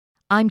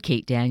I'm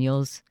Kate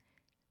Daniels.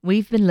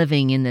 We've been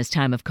living in this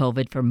time of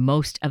COVID for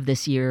most of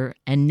this year,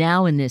 and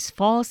now in this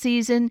fall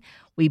season,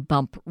 we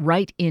bump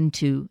right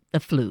into the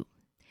flu.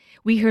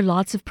 We hear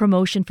lots of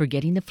promotion for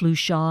getting the flu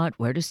shot,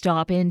 where to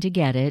stop in to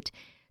get it.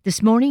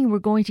 This morning, we're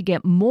going to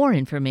get more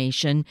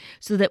information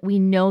so that we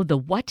know the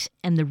what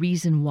and the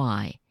reason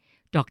why.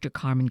 Dr.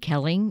 Carmen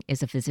Kelling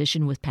is a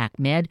physician with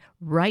PacMed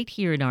right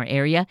here in our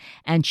area,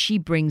 and she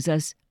brings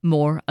us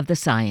more of the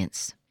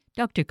science.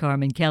 Dr.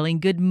 Carmen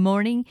Kelling, good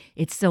morning.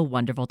 It's so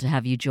wonderful to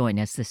have you join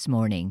us this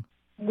morning.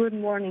 Good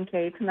morning,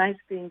 Kate. Nice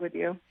being with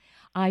you.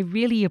 I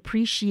really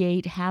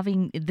appreciate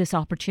having this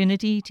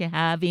opportunity to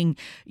having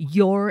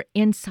your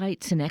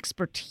insights and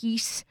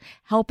expertise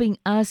helping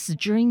us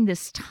during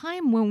this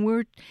time when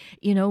we're,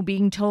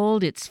 being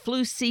told it's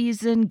flu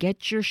season,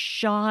 get your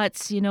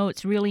shots,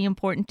 it's really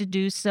important to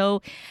do so.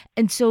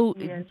 And so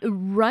Yes.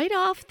 Right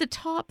off the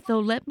top, though,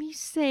 let me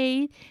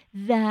say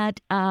that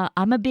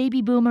I'm a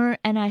baby boomer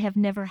and I have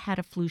never had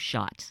a flu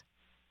shot.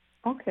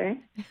 Okay.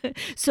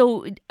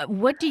 So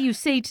what do you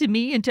say to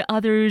me and to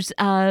others,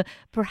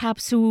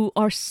 perhaps who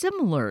are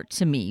similar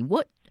to me?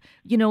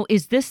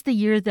 Is this the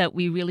year that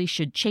we really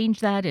should change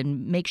that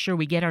and make sure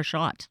we get our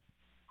shot?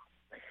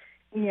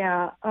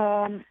 Yeah.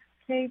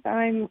 Kate,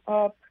 I'm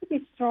a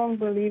pretty strong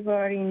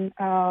believer in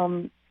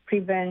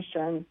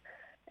prevention.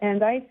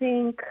 And I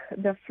think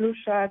the flu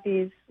shot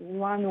is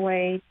one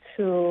way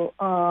to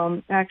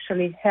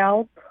actually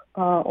help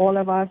all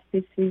of us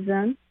this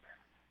season.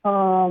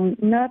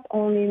 Not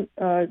only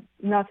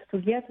not to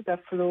get the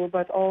flu,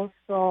 but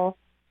also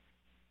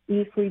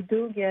if we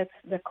do get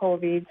the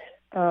COVID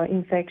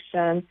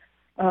infection,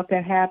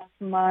 perhaps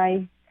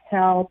might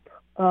help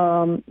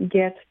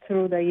get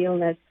through the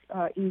illness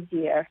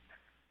easier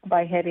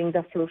by having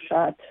the flu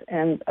shot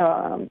and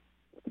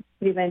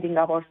preventing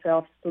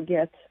ourselves to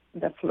get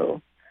the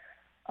flu.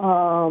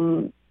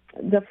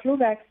 The flu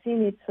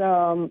vaccine, it's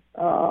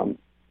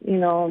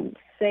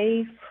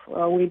safe.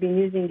 We've been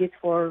using it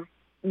for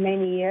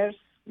many years,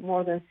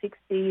 more than 60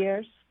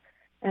 years,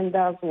 and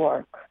does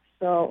work.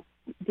 So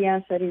the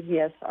answer is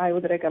yes. I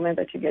would recommend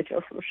that you get your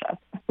flu shot.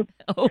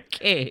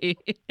 Okay.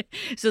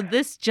 So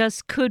this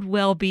just could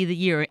well be the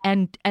year.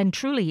 And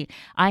truly,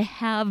 I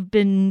have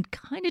been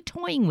kind of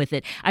toying with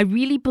it. I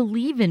really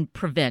believe in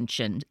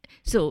prevention.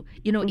 So,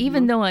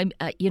 even though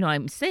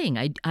I'm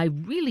saying I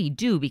really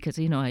do because,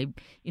 I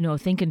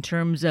think in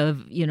terms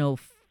of,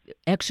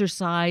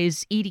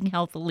 exercise, eating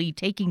healthily,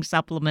 taking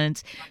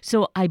supplements.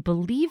 So I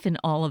believe in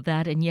all of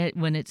that. And yet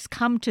when it's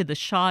come to the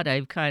shot,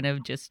 I've kind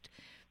of just,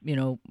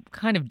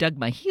 dug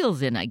my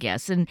heels in, I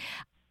guess. And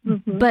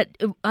But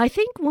I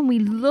think when we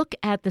look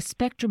at the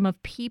spectrum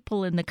of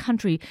people in the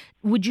country,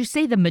 would you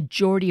say the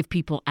majority of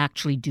people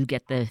actually do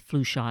get the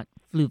flu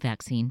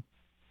vaccine?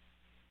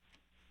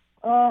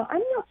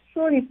 I'm not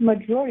sure if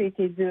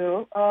majority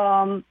do.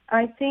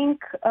 I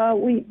think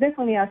we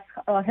definitely, as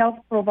health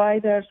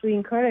providers, we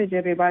encourage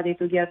everybody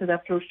to get the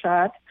flu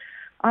shot.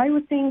 I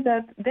would think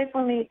that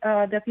definitely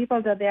the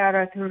people that they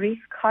are at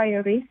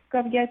higher risk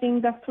of getting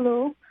the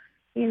flu,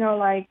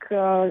 like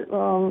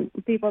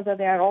people that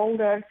they are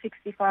older,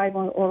 65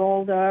 or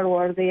older,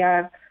 or they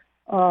are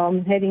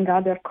having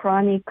other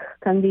chronic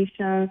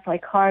conditions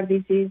like heart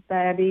disease,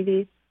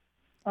 diabetes.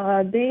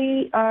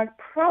 They are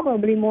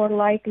probably more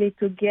likely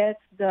to get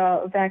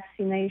the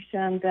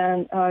vaccination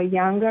than a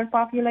younger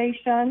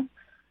population,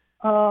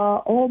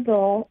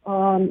 although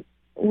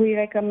we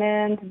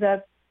recommend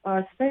that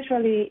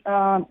especially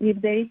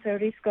if there is a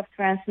risk of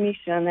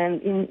transmission,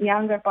 and in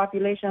younger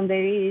population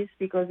there is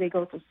because they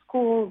go to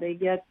school, they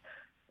get,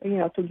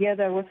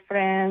 together with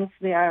friends,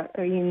 they are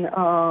in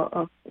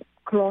a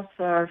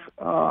closer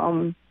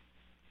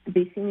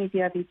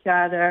vicinity of each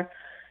other.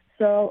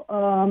 So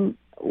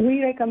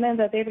we recommend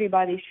that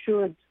everybody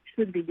should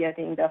be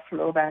getting the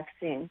flu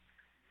vaccine.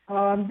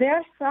 There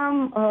are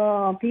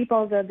some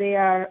people that they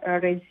are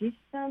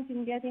resistant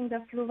in getting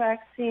the flu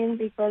vaccine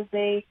because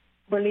they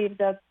believe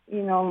that,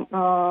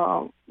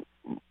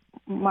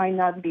 might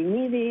not be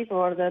needed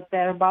or that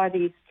their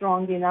body is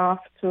strong enough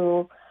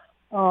to,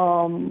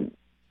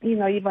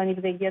 even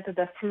if they get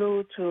the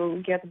flu,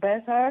 to get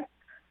better.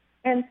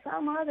 And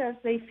some others,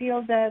 they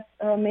feel that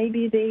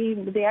maybe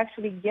they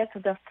actually get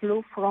the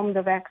flu from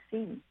the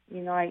vaccine.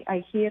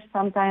 I hear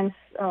sometimes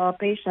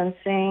patients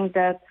saying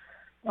that,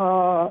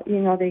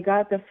 they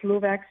got the flu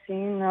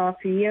vaccine a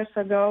few years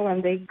ago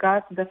and they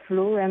got the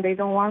flu and they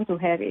don't want to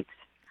have it.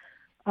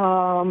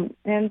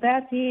 And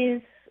that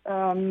is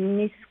a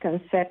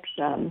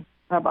misconception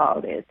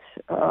about it,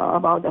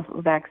 about the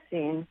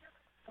vaccine.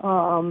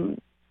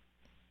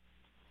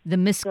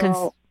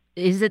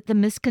 Is it the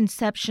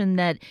misconception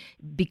that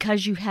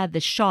because you had the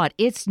shot,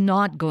 it's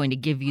not going to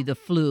give you the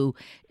flu?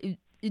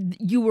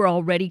 You were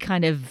already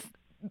kind of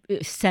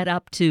set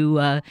up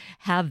to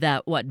have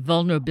that,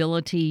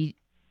 vulnerability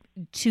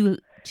to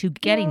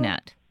getting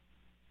that?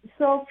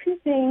 So a few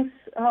things.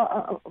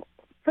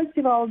 First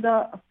of all,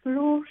 the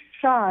flu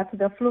shot,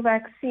 the flu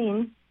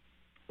vaccine,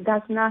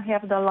 does not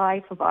have the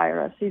live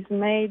virus. It's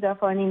made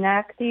of an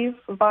inactive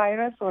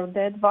virus or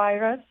dead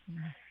virus.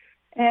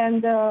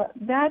 And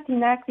that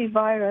inactive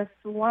virus,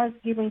 once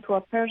given to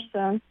a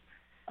person,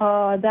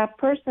 that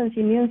person's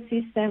immune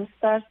system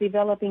starts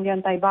developing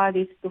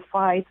antibodies to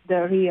fight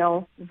the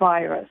real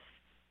virus.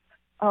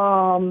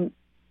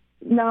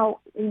 Now,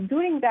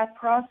 during that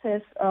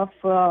process of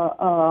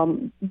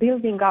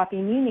building up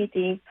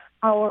immunity,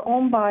 our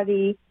own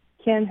body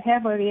can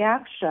have a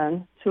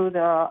reaction to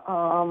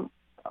the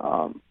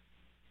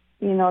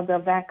the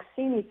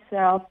vaccine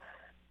itself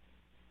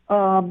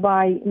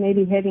by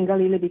maybe having a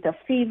little bit of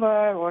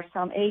fever or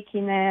some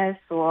achiness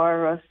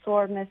or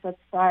soreness at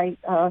site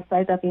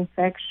of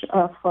infection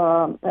of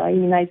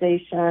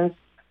immunizations,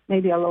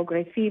 maybe a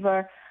low-grade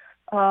fever.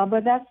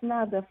 But that's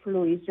not the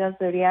flu. It's just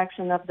the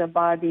reaction of the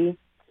body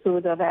to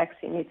the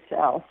vaccine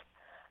itself.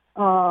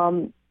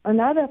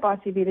 Another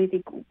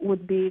possibility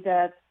would be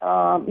that,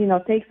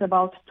 it takes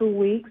about 2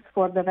 weeks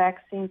for the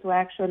vaccine to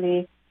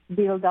actually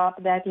build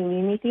up that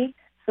immunity.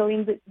 So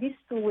in these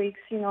 2 weeks,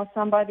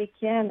 somebody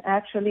can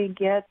actually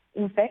get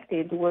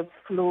infected with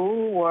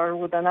flu or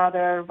with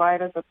another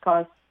virus that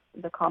causes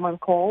the common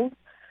cold.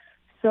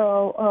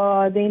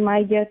 So they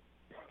might get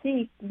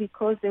sick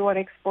because they were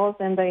exposed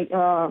and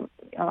the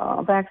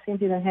vaccine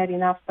didn't have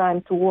enough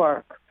time to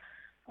work.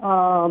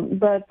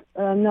 But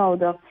no,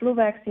 the flu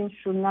vaccine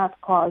should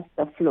not cause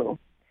the flu.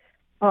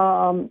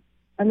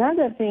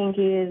 Another thing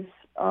is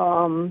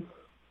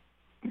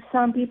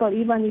some people,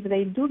 even if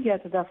they do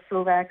get the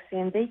flu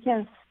vaccine, they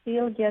can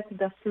still get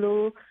the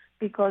flu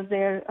because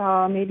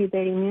maybe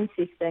their immune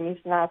system is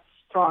not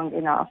strong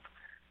enough.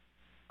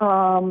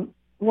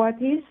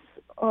 What is,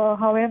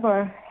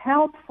 however,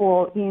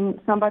 helpful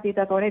in somebody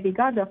that already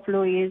got the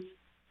flu is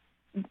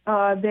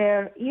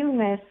their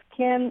illness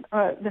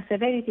the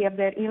severity of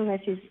their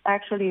illness is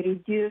actually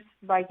reduced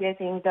by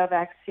getting the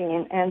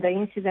vaccine, and the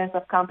incidence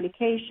of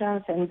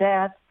complications and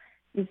death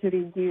is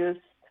reduced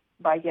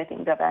by getting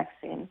the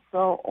vaccine.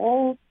 So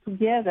all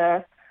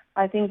together,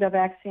 I think the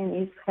vaccine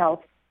is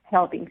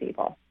helping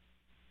people.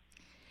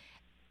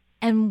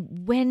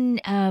 And when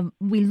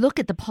we look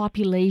at the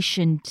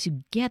population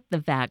to get the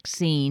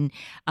vaccine,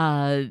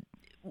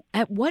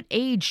 at what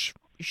age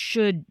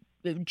should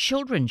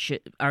children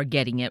are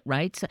getting it,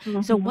 right?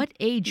 So what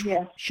age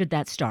should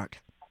that start?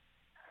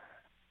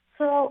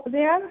 So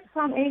there are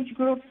some age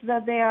groups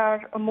that they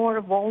are more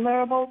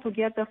vulnerable to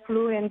get the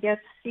flu and get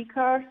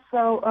sicker.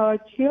 So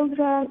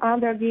children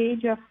under the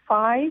age of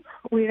 5,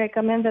 we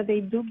recommend that they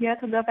do get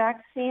the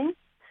vaccine.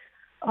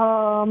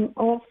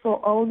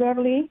 Also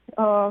elderly,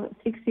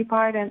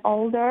 65 and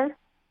older,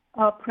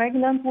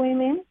 pregnant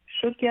women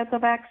should get the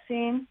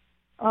vaccine.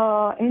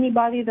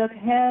 Anybody that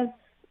has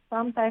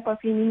some type of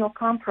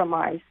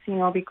immunocompromise,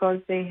 because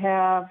they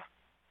have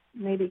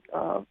maybe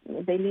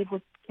they live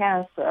with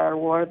cancer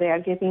or they are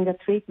getting a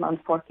treatment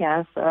for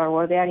cancer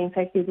or they are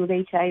infected with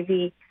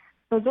HIV.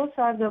 So those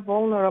are the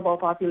vulnerable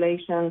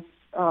populations,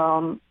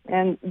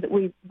 and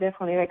we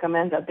definitely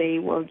recommend that they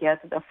will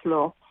get the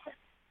flu.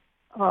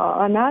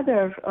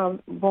 Another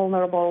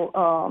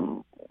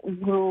vulnerable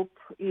group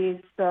is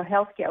the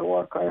healthcare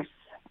workers,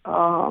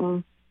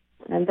 and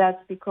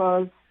that's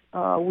because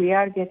we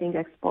are getting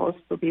exposed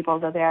to people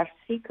that they are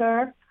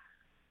sicker,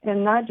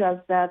 and not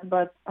just that,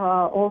 but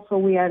also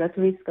we are at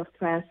risk of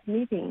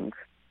transmitting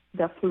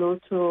the flu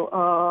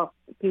to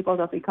people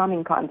that we come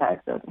in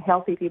contact with,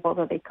 healthy people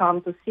that they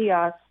come to see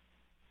us.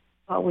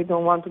 We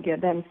don't want to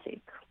get them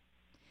sick.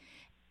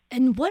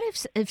 And what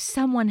if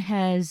someone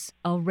has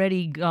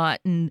already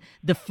gotten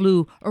the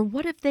flu, or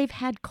what if they've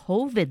had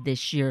COVID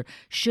this year?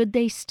 Should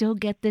they still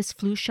get this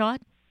flu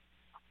shot?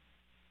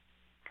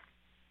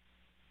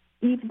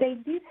 If they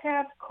did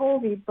have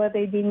COVID, but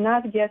they did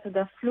not get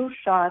the flu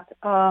shot,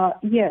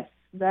 yes.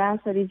 The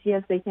answer is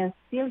yes, they can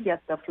still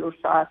get the flu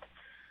shot.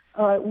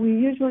 We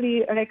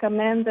usually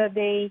recommend that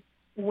they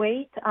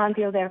wait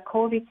until their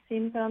COVID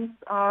symptoms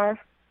are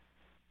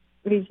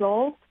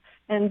resolved,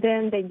 and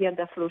then they get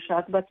the flu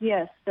shot. But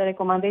yes, the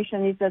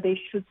recommendation is that they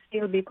should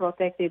still be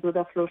protected with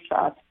a flu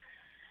shot.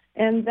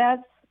 And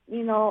that's,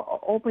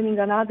 opening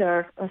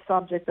another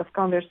subject of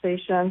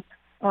conversation.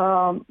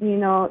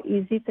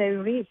 Is it a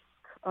risk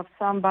of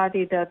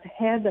somebody that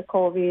had the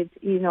COVID?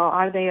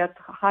 Are they at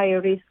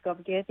higher risk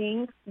of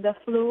getting the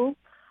flu,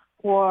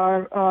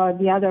 or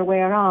the other way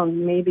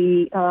around?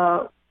 Maybe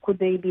could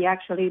they be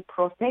actually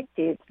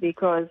protected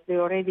because they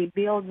already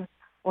built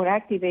or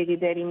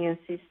activated their immune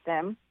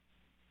system,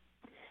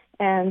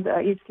 and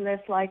it's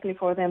less likely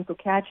for them to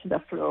catch the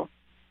flu?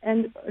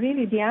 And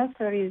really the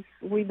answer is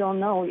we don't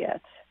know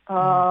yet.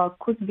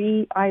 Could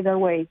be either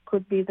way.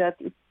 Could be that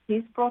it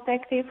is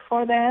protective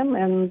for them,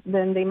 and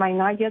then they might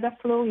not get the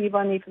flu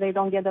even if they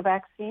don't get the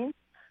vaccine.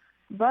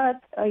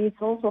 But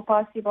it's also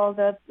possible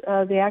that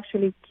they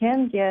actually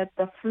can get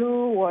the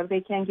flu, or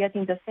they can get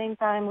in the same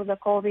time with the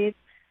COVID,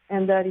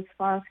 and the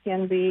response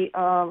can be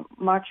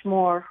much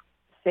more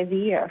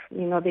severe.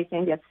 They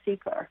can get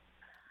sicker.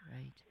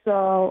 Right.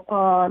 So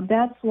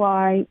that's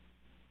why,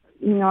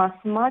 as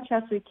much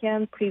as we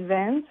can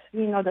prevent,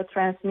 the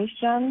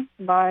transmission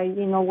by,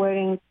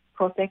 wearing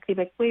protective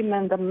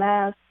equipment, the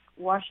mask,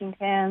 washing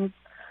hands,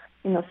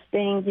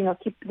 staying,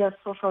 keep the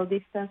social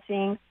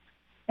distancing,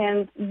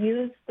 and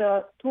use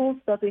the tools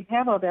that we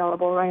have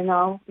available right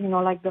now,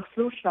 like the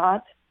flu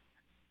shot,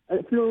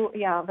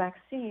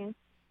 vaccine.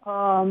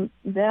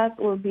 That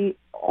will be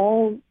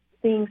all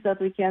things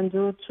that we can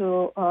do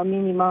to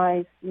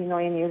minimize,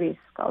 any risk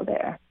out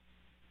there.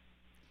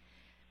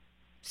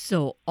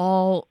 So,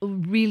 all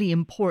really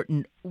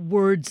important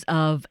words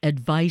of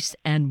advice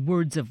and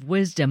words of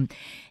wisdom.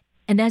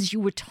 And as you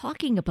were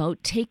talking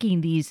about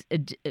taking these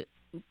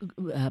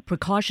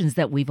precautions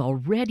that we've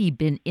already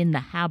been in the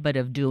habit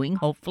of doing,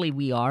 hopefully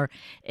we are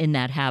in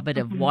that habit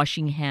of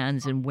washing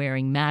hands and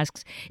wearing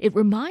masks, it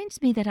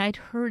reminds me that I'd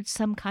heard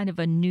some kind of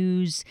a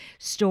news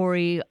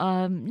story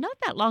not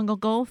that long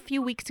ago, a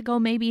few weeks ago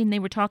maybe, and they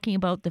were talking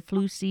about the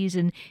flu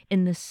season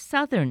in the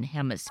southern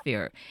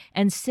hemisphere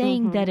and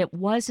saying that it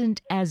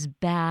wasn't as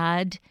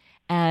bad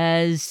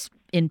as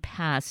in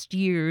past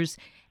years.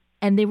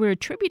 And they were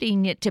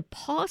attributing it to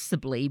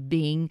possibly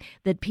being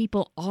that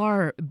people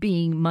are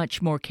being much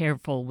more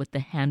careful with the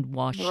hand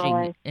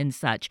washing and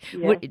such.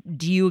 Yes.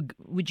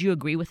 Would you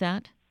agree with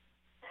that?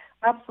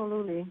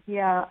 Absolutely,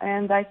 yeah.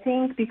 And I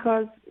think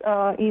because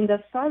in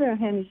the southern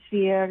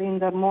hemisphere, in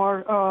the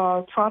more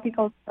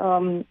tropical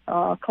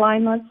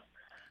climates,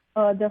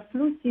 the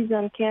flu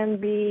season can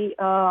be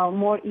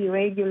more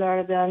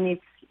irregular than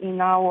it's in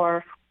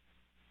our,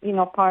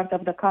 part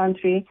of the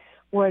country,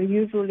 where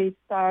usually it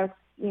starts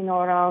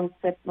around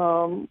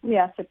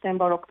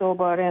September,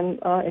 October, and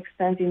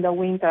extends in the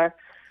winter.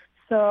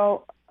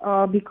 So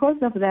because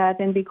of that,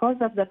 and because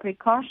of the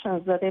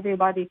precautions that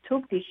everybody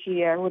took this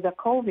year with the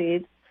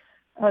COVID,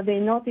 they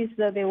noticed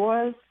that there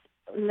was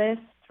less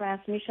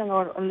transmission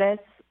or less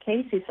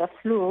cases of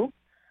flu.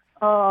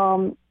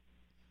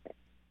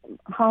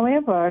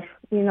 However,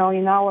 in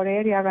our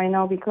area right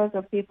now, because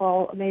of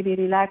people maybe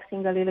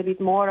relaxing a little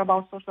bit more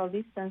about social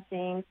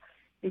distancing,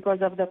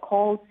 because of the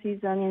cold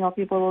season,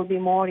 people will be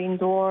more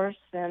indoors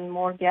and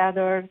more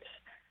gathered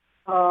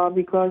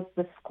because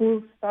the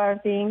school's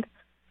starting.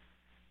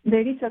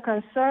 There is a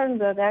concern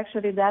that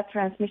actually that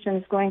transmission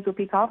is going to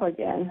pick up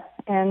again.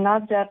 And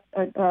not that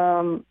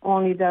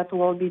only that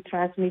we'll be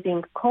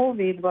transmitting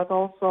COVID, but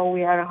also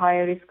we are at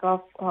higher risk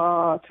of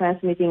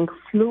transmitting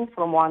flu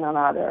from one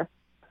another.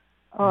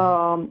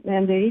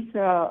 And there is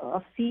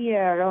a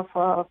fear of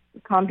a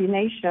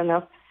combination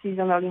of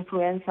seasonal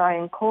influenza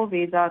and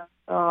COVID that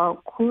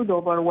could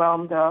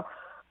overwhelm the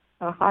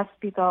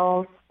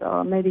hospitals,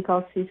 the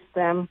medical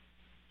system.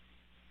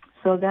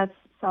 So that's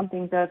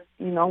something that,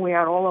 we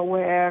are all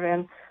aware,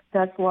 and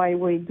that's why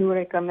we do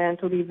recommend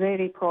to be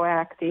very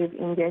proactive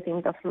in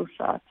getting the flu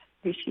shot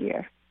this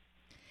year.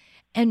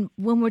 And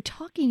when we're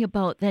talking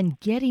about then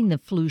getting the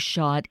flu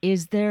shot,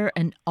 is there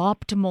an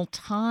optimal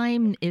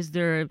time? Is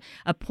there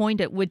a point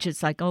at which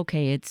it's like,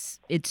 okay,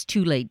 it's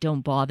too late,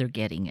 don't bother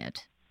getting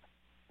it?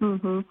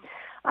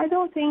 I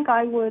don't think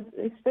I would,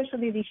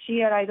 especially this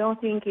year, I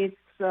don't think it's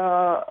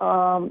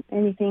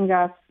anything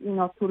that's,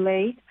 too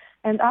late.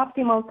 And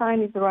optimal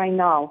time is right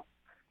now.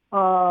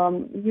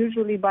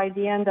 Usually by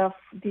the end of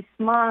this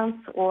month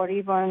or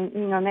even,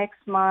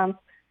 next month,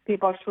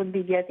 people should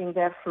be getting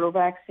their flu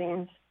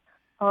vaccines.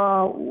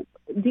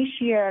 This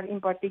year in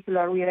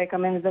particular, we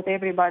recommend that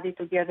everybody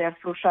to get their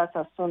flu shots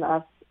as soon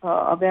as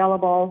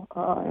available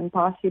and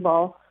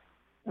possible.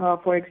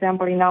 For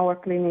example, in our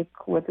clinic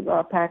with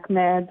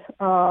PACMed,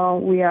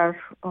 we are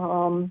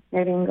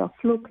having a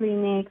flu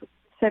clinic,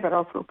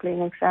 several flu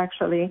clinics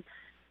actually,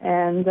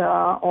 and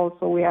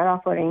also we are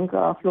offering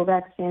flu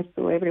vaccines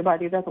to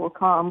everybody that will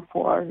come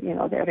for,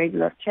 their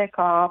regular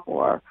checkup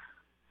or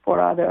for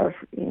other,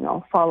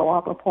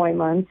 follow-up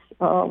appointments.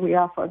 We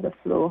offer the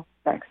flu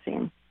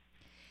vaccine.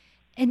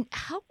 And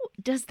how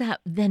does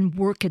that then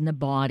work in the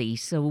body?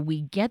 So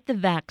we get the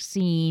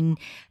vaccine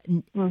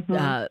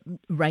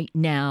right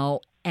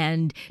now,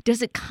 and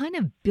does it kind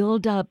of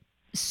build up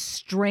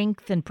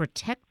strength and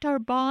protect our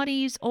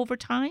bodies over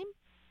time?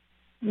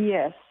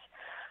 Yes.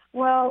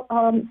 Well,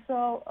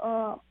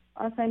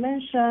 as I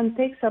mentioned, it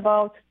takes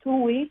about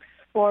 2 weeks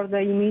for the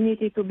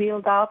immunity to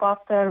build up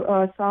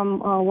after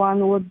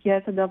someone would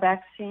get the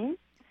vaccine.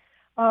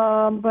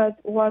 But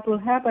what will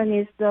happen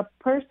is the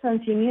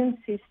person's immune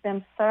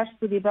system starts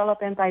to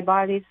develop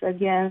antibodies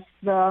against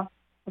the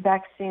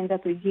vaccine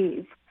that we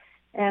give.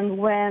 And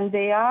when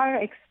they are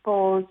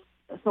exposed,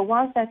 so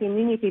once that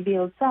immunity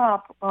builds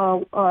up,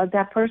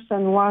 that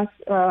person, once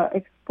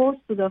exposed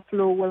to the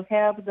flu, will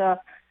have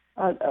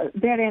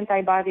their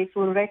antibodies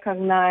will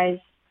recognize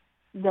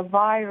the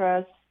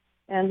virus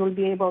and will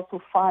be able to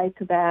fight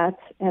that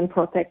and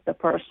protect the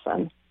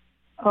person.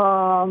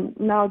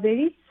 Now,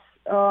 there is,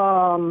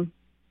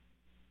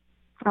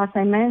 as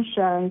I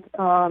mentioned,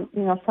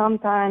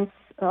 sometimes,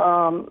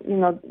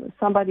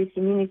 somebody's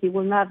immunity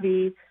will not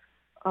be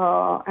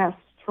as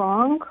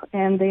strong,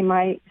 and they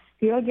might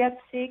still get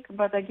sick.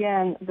 But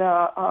again,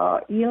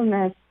 the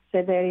illness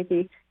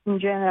severity in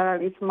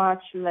general is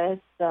much less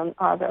than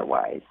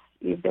otherwise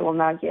if they will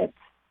not get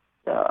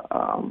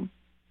the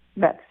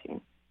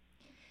vaccine.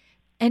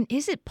 And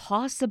is it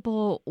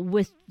possible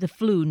with the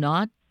flu,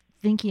 not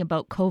thinking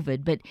about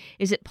COVID, but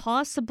is it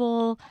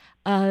possible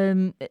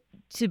to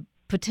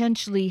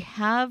potentially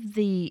have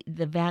the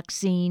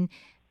vaccine,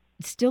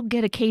 still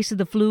get a case of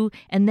the flu,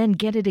 and then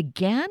get it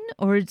again?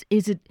 Or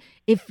is it,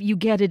 if you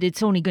get it,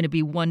 it's only going to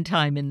be one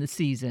time in the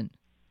season?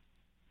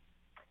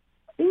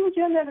 In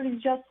general,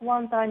 it's just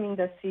one time in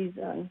the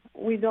season.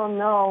 We don't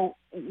know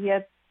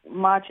yet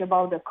much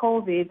about the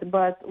COVID,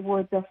 but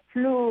with the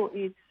flu,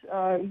 it's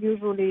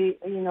usually,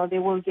 they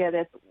will get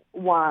it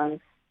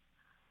once.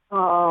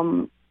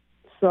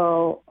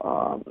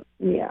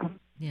 Yeah.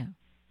 Yeah.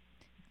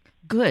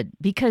 Good,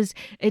 because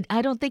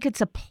I don't think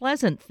it's a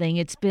pleasant thing.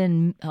 It's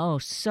been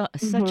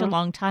such a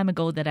long time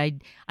ago that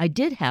I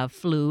did have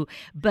flu,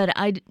 but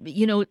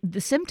the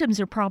symptoms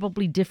are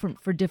probably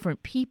different for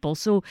different people.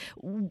 So,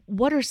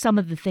 what are some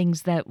of the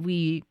things that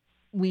we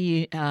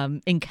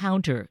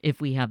encounter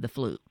if we have the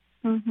flu?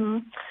 Mm-hmm.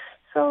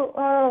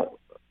 So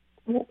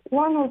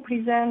one will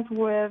present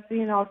with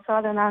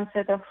sudden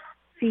onset of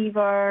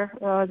fever.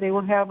 They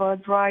will have a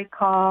dry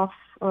cough.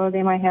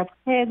 They might have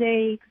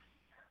headaches.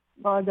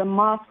 The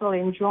muscle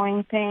and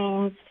joint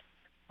pains,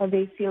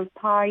 they feel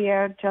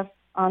tired, just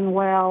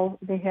unwell.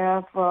 They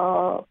have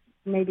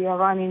maybe a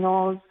runny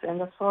nose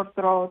and a sore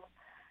throat.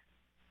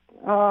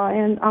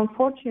 And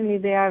unfortunately,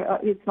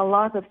 it's a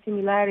lot of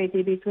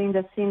similarity between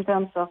the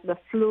symptoms of the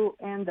flu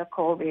and the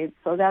COVID.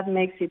 So that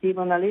makes it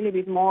even a little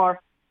bit more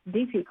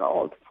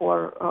difficult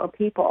for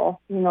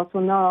people,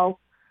 to know,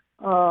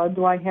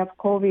 do I have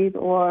COVID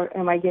or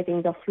am I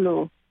getting the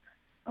flu?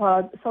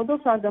 So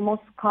those are the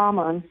most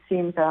common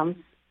symptoms.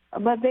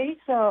 But there is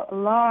a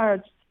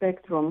large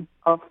spectrum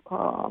of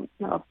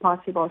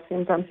possible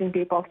symptoms in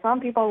people. Some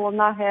people will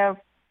not have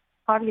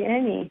hardly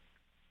any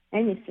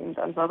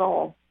symptoms at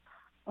all.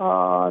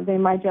 They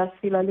might just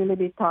feel a little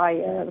bit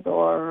tired,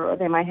 or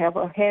they might have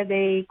a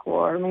headache,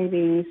 or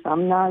maybe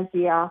some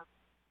nausea.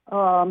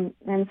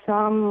 And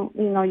some,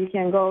 you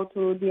can go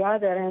to the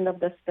other end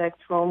of the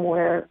spectrum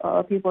where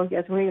people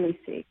get really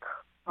sick,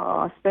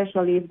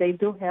 especially if they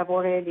do have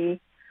already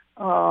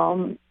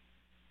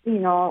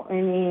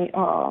any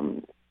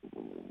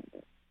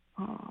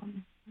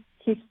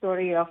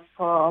history of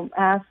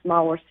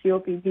asthma or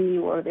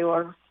COPD, or they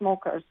were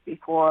smokers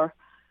before.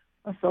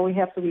 So we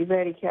have to be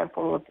very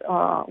careful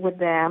with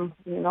them.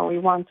 We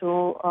want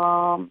to,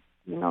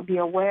 be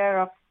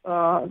aware of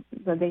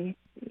that they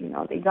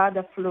got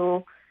the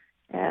flu,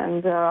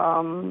 and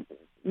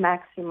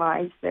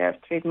maximize their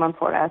treatment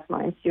for asthma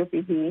and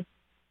COPD,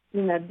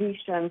 in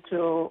addition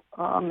to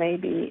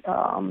maybe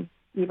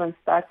even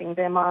starting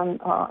them on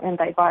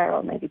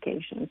antiviral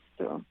medications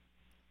too.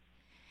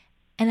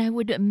 And I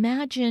would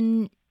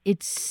imagine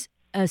it's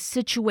a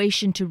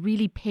situation to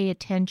really pay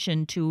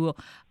attention to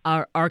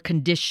our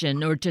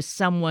condition, or to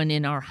someone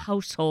in our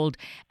household,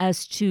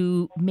 as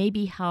to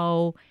maybe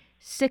how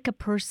sick a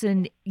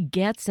person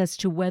gets, as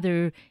to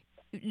whether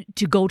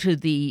to go to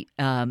the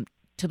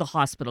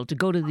hospital, to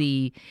go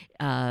to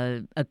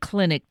a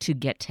clinic to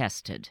get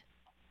tested.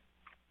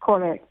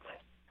 Correct.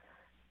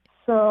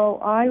 So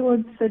I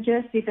would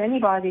suggest, if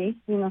anybody,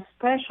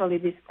 especially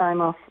this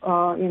time of,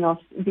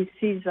 this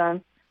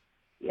season,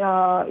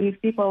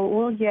 if people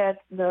will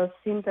get the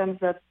symptoms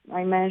that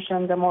I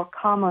mentioned, the more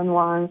common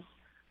ones,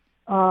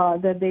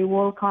 that they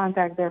will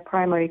contact their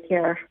primary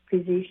care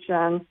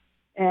physician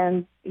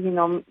and,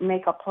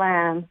 make a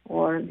plan,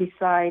 or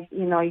decide,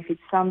 if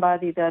it's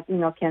somebody that,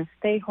 can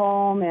stay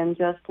home and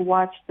just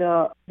watch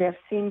their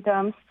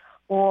symptoms,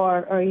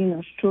 or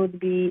should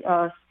be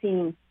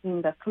seen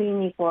in the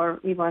clinic or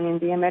even in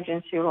the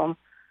emergency room.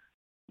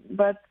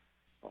 But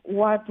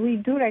what we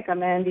do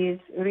recommend is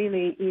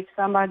really, if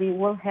somebody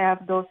will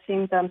have those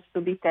symptoms,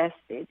 to be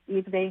tested.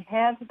 If they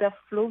have the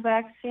flu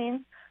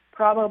vaccine,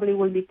 probably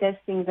we'll be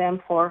testing them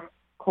for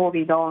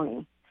COVID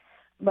only.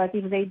 But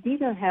if they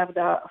didn't have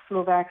the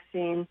flu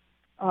vaccine,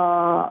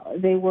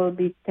 they will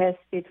be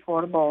tested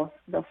for both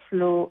the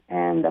flu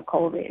and the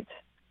COVID.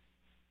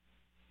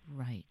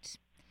 Right.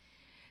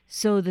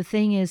 So the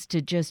thing is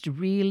to just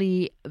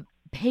really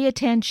pay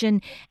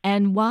attention.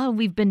 And while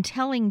we've been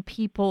telling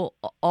people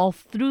all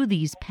through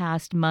these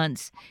past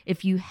months,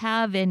 if you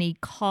have any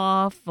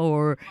cough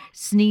or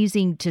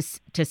sneezing, to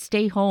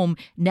stay home,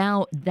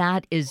 now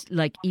that is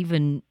like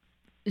even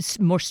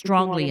more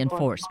strongly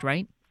enforced,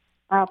 right?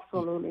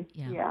 Absolutely.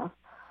 Yeah.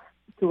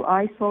 To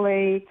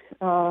isolate,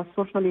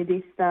 socially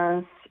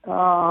distance,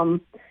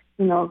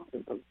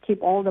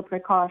 keep all the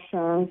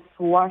precautions,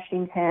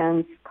 washing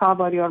hands,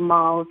 cover your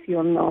mouth,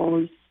 your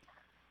nose,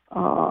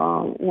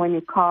 when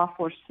you cough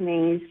or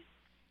sneeze,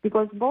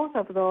 because both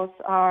of those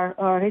are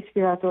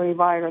respiratory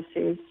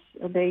viruses.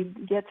 They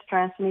get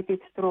transmitted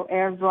through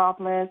air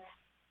droplets,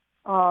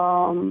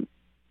 and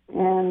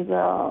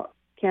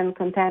can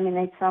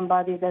contaminate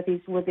somebody that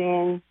is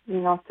within,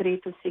 3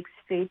 to 6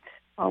 feet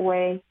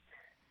away.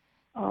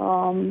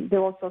 They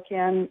also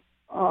can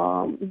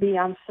be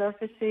on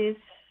surfaces.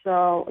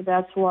 So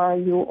that's why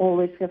you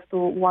always have to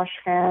wash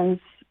hands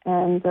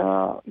and,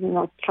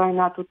 try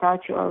not to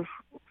touch your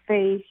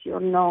face, your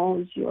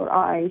nose, your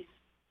eyes.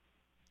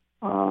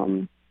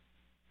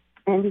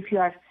 And if you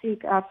are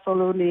sick,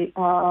 absolutely,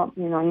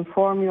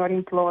 inform your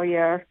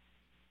employer,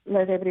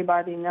 let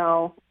everybody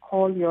know,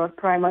 call your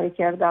primary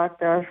care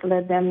doctor,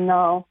 let them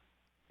know,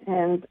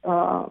 and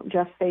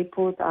just stay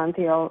put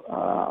until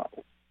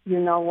you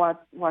know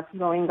what's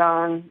going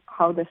on,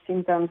 how the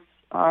symptoms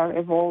are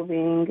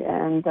evolving,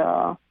 and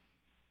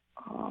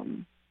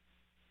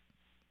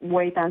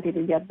wait until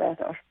you get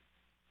better.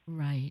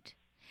 Right.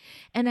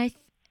 And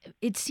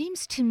it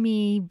seems to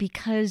me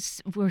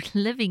because we're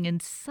living in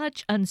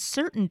such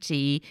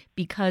uncertainty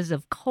because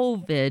of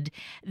COVID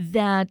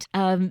that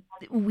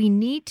we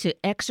need to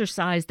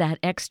exercise that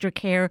extra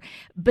care.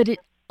 But it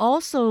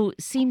also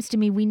seems to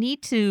me we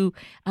need to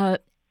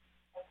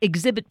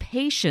exhibit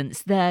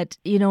patience that,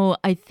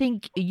 I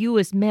think you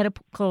as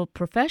medical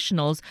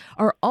professionals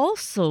are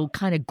also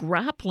kind of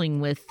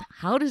grappling with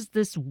how does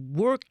this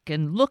work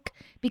and look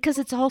because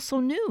it's all so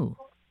new.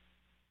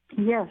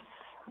 Yes,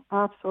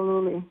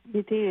 absolutely.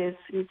 It is.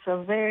 It's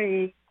a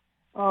very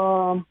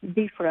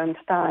different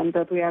time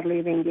that we are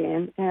living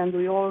in, and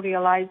we all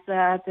realize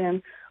that,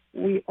 and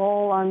we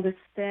all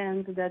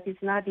understand that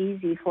it's not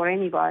easy for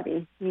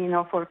anybody,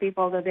 for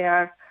people that they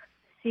are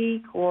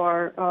sick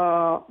or,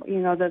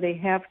 that they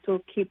have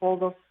to keep all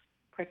those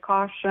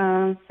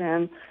precautions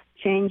and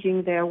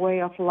changing their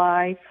way of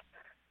life.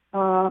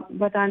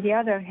 But on the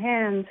other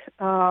hand,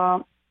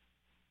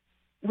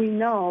 we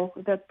know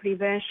that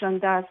prevention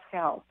does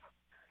help.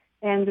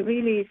 And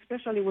really,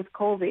 especially with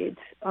COVID,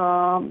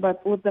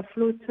 but with the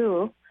flu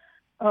too,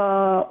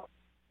 the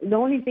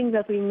only thing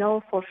that we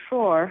know for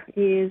sure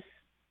is,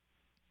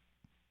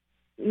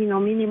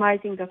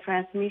 minimizing the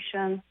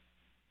transmission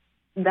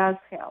does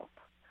help.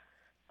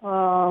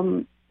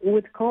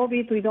 With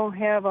COVID, we don't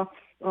have a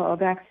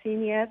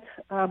vaccine yet,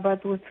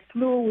 but with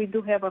flu, we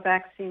do have a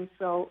vaccine.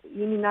 So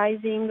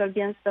immunizing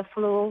against the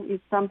flu is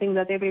something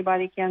that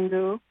everybody can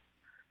do.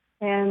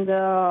 And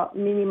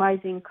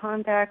minimizing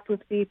contact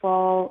with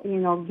people,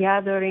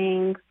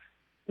 gathering,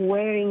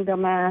 wearing the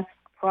mask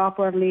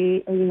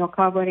properly,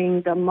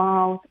 covering the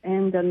mouth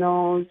and the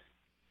nose,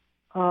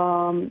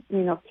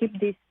 keep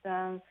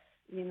distance,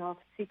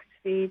 6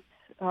 feet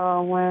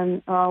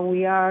when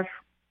we are,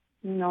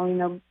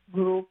 in a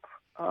group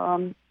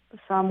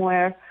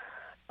somewhere.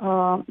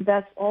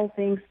 That's all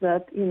things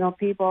that,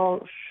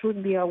 people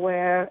should be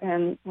aware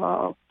and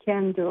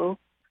can do.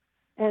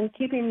 And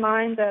keep in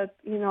mind that,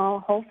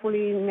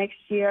 hopefully next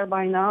year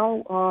by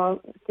now,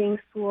 things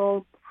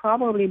will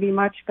probably be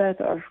much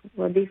better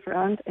or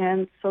different.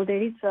 And so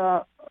there is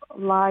a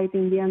light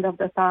in the end of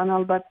the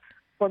tunnel. But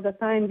for the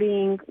time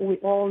being, we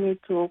all need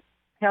to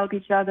help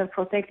each other,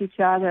 protect each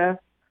other,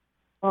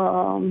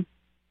 and,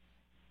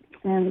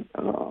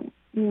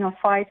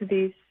 fight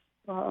this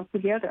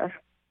together.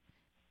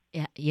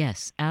 Yeah,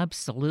 yes,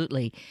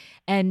 absolutely.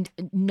 And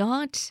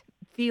not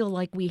feel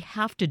like we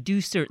have to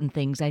do certain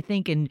things. I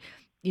think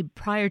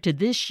prior to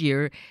this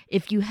year,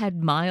 if you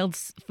had mild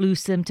flu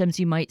symptoms,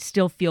 you might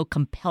still feel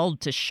compelled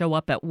to show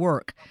up at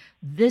work.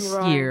 This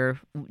year,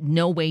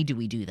 no way do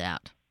we do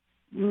that.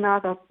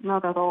 Not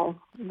at all.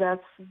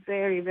 That's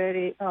very,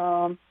 very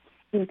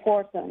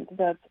important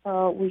that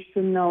we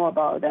should know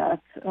about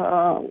that.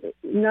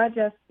 Not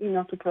just,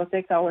 to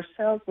protect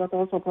ourselves, but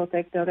also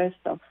protect the rest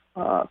of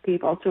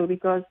people too,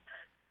 because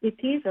it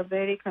is a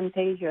very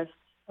contagious,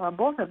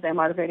 both of them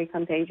are very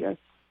contagious.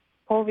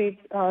 COVID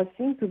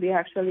seems to be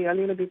actually a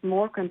little bit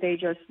more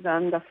contagious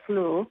than the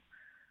flu,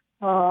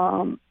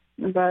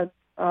 but,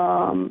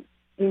 and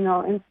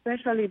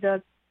especially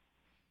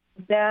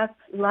that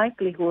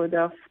likelihood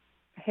of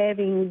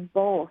having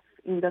both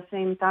in the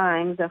same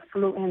time, the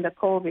flu and the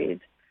COVID,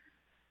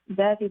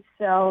 that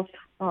itself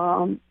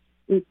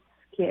is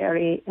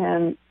scary.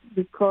 And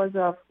because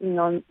of,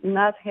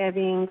 not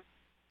having,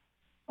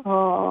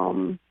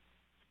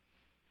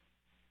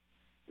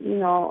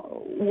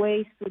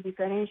 ways to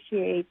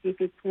differentiate if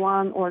it's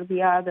one or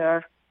the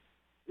other,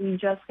 you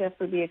just have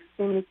to be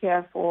extremely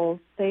careful,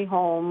 stay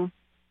home,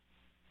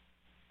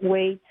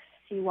 wait,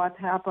 see what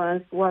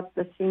happens, what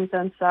the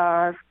symptoms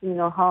are,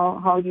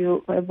 how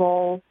you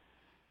evolve,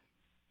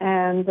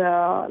 and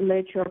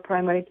let your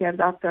primary care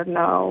doctor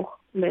know,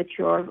 let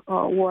your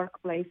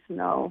workplace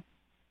know.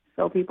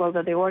 So people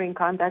that they were in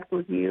contact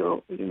with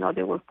you,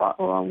 they will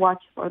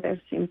watch for their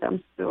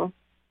symptoms too.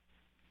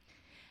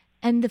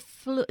 And the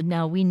flu,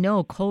 now we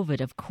know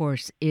COVID, of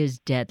course, is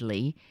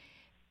deadly.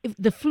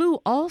 The flu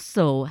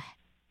also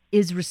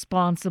is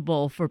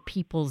responsible for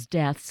people's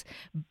deaths,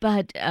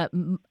 but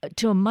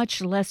to a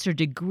much lesser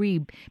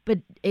degree. But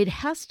it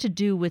has to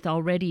do with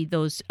already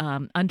those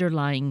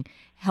underlying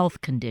health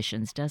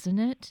conditions, doesn't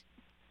it?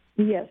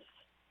 Yes.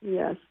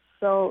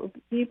 So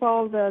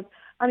people that,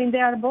 they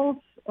are both,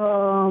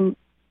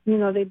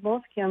 they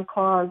both can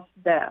cause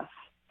death,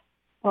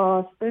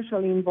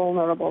 especially in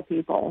vulnerable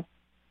people.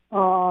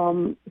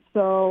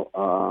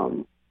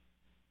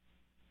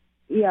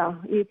 Yeah,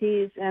 it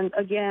is. And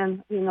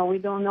again, we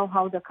don't know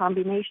how the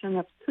combination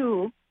of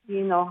two,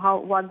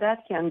 what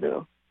that can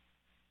do.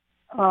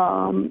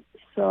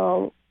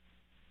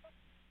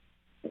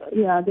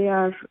 Yeah, they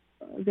are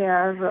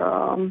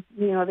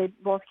they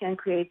both can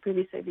create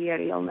pretty severe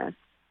illness.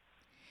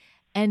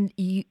 And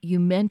you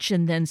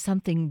mentioned then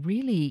something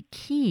really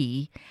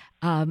key.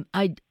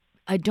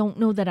 I don't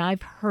know that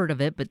I've heard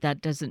of it, but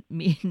that doesn't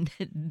mean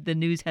that the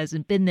news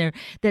hasn't been there,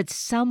 that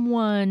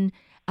someone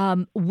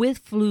with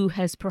flu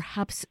has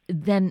perhaps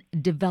then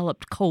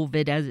developed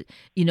COVID as,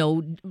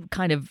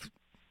 kind of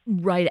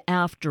right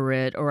after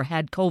it, or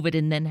had COVID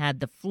and then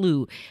had the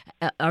flu.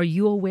 Are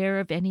you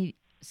aware of any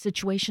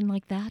situation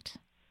like that?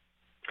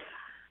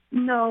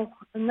 No,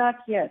 not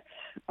yet.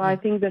 I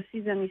think the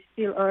season is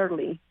still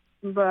early,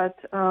 but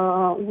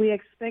we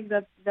expect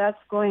that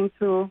that's going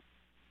to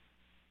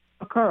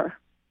occur.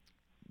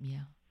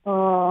 Yeah.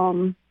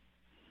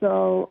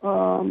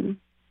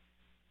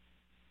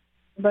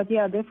 But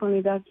yeah,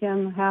 definitely that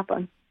can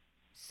happen.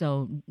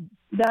 So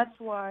that's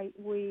why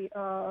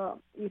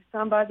if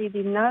somebody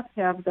did not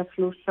have the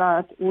flu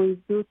shot, we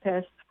do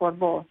test for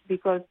both,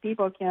 because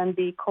people can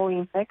be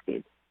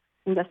co-infected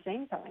in the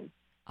same time,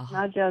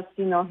 not just,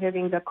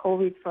 having the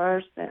COVID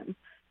first, and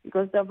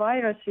because the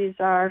viruses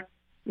are,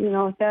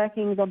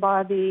 attacking the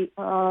body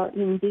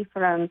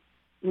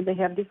they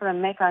have different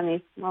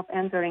mechanisms of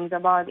entering the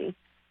body.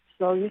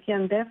 So you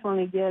can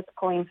definitely get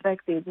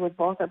co-infected with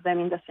both of them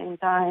in the same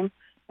time,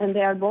 and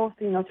they are both,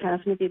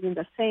 transmitted in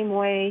the same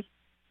way.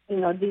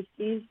 This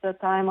is the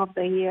time of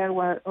the year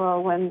when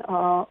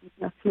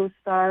the flu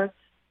starts.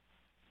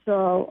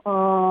 So,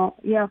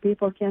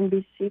 people can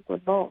be sick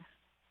with both.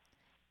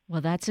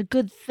 Well, that's a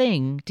good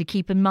thing to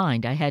keep in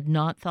mind. I had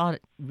not thought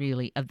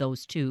really of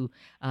those two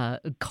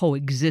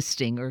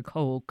coexisting or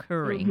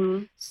co-occurring.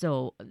 Mm-hmm.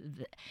 So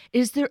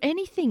is there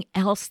anything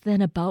else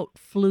then about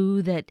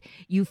flu that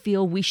you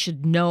feel we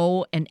should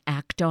know and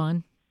act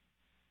on?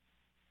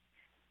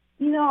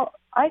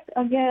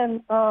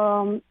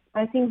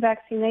 I think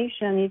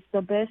vaccination is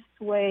the best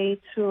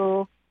way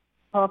to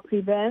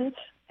prevent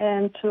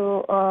and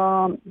to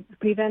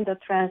prevent the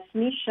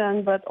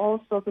transmission, but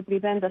also to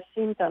prevent the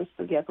symptoms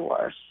to get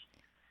worse.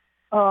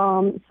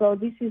 So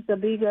this is the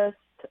biggest,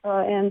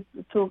 and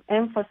to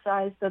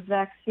emphasize that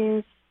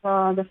vaccines,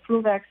 the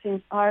flu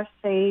vaccines are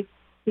safe.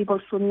 People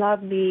should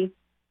not be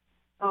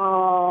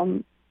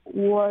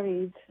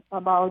worried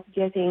about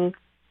getting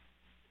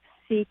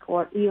sick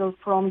or ill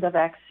from the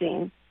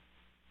vaccine.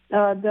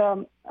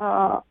 One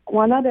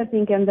other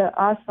thing, and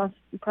us as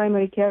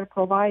primary care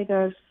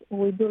providers,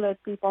 we do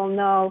let people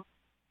know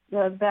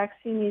the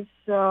vaccine is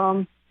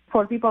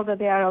for people that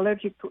they are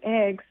allergic to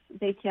eggs.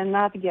 They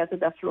cannot get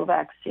the flu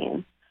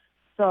vaccine,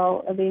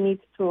 so they need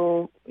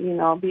to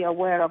be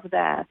aware of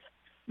that.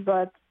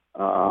 But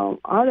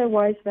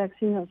otherwise,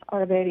 vaccines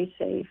are very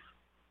safe.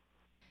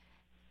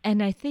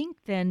 And I think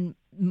then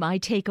my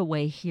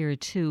takeaway here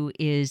too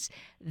is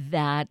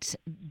that,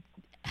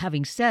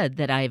 having said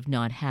that I have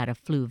not had a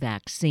flu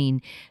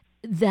vaccine,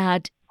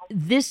 that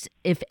this,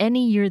 if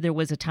any year there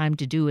was a time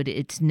to do it,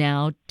 it's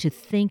now, to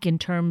think in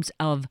terms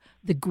of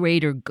the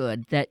greater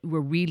good, that we're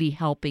really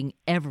helping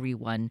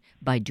everyone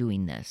by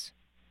doing this.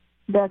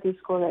 That is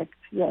correct,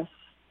 yes.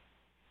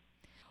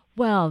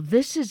 Well,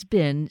 this has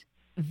been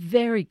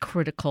very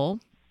critical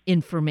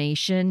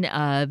information.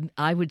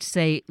 I would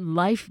say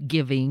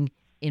life-giving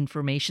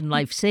information,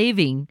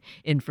 life-saving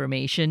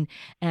information.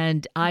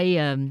 And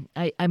I'm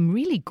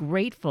really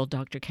grateful,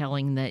 Dr.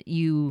 Kelling, that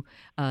you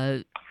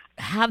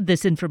have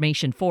this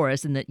information for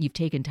us and that you've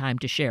taken time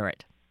to share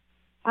it.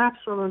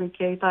 Absolutely,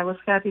 Kate. I was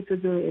happy to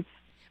do it.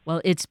 Well,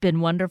 it's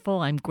been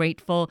wonderful. I'm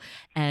grateful.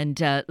 And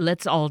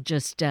let's all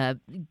just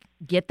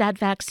get that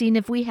vaccine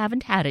if we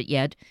haven't had it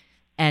yet.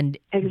 And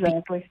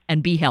exactly.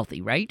 Be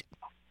healthy, right?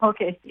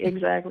 Okay,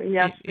 exactly.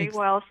 Yes, stay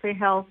well, stay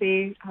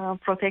healthy,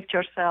 protect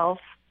yourself.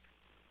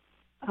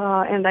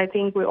 And I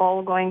think we're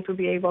all going to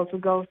be able to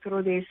go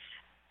through this.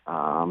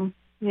 And,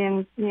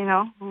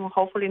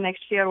 hopefully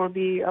next year will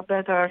be a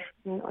better,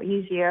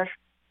 easier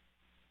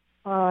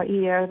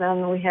year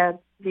than we had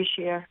this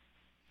year.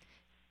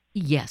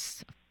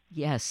 Yes.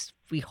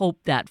 We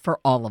hope that for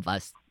all of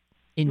us.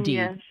 Indeed.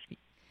 Yes.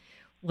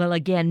 Well,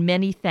 again,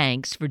 many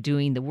thanks for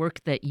doing the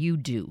work that you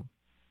do.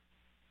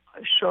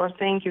 Sure.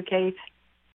 Thank you, Kate.